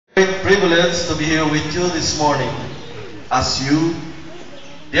privilege to be here with you this morning as you,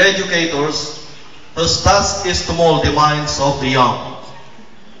 the educators, whose task is to mold the minds of the young,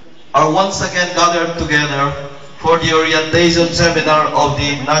 are once again gathered together for the orientation seminar of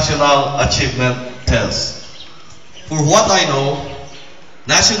the National Achievement Test. For what I know,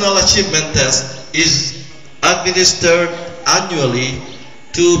 National Achievement Test is administered annually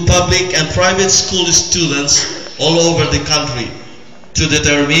to public and private school students all over the country to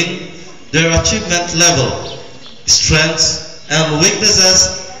determine their achievement level, strengths, and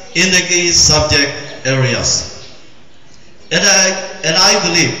weaknesses in the key subject areas. And I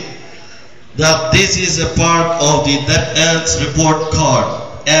believe that this is a part of the DepEd's report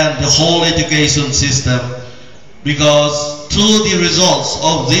card and the whole education system, because through the results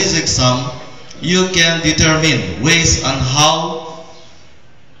of this exam, you can determine ways on how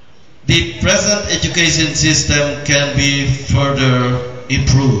the present education system can be further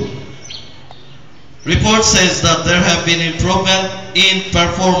improved. Report says that there have been improvement in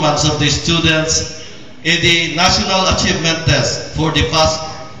performance of the students in the National Achievement Test for the past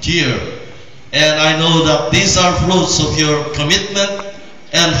year. And I know that these are fruits of your commitment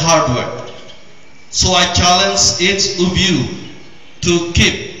and hard work. So I challenge each of you to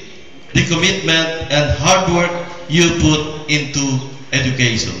keep the commitment and hard work you put into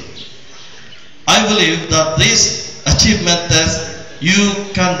education. I believe that this achievement test you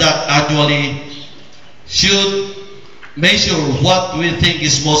conduct annually should measure what we think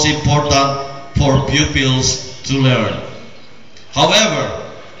is most important for pupils to learn.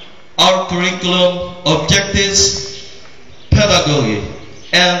 However, our curriculum, objectives, pedagogy,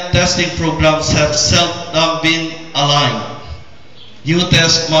 and testing programs have seldom been aligned. New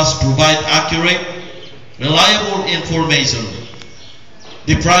tests must provide accurate, reliable information.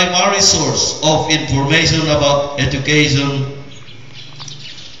 The primary source of information about education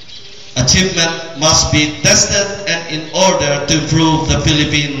achievement must be tested, and in order to improve the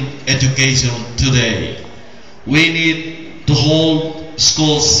Philippine education today, we need to hold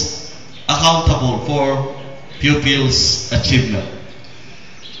schools accountable for pupils' achievement.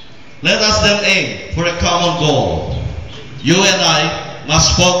 Let us then aim for a common goal. You and I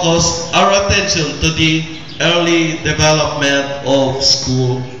must focus our attention to the early development of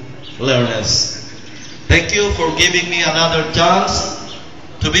school learners. Thank you for giving me another chance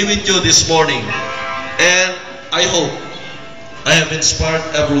to be with you this morning, and I hope I have inspired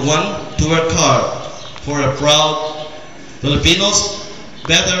everyone to work hard for a proud Filipinos,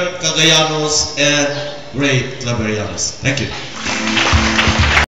 better Cagayanos, and great Claverianos. Thank you.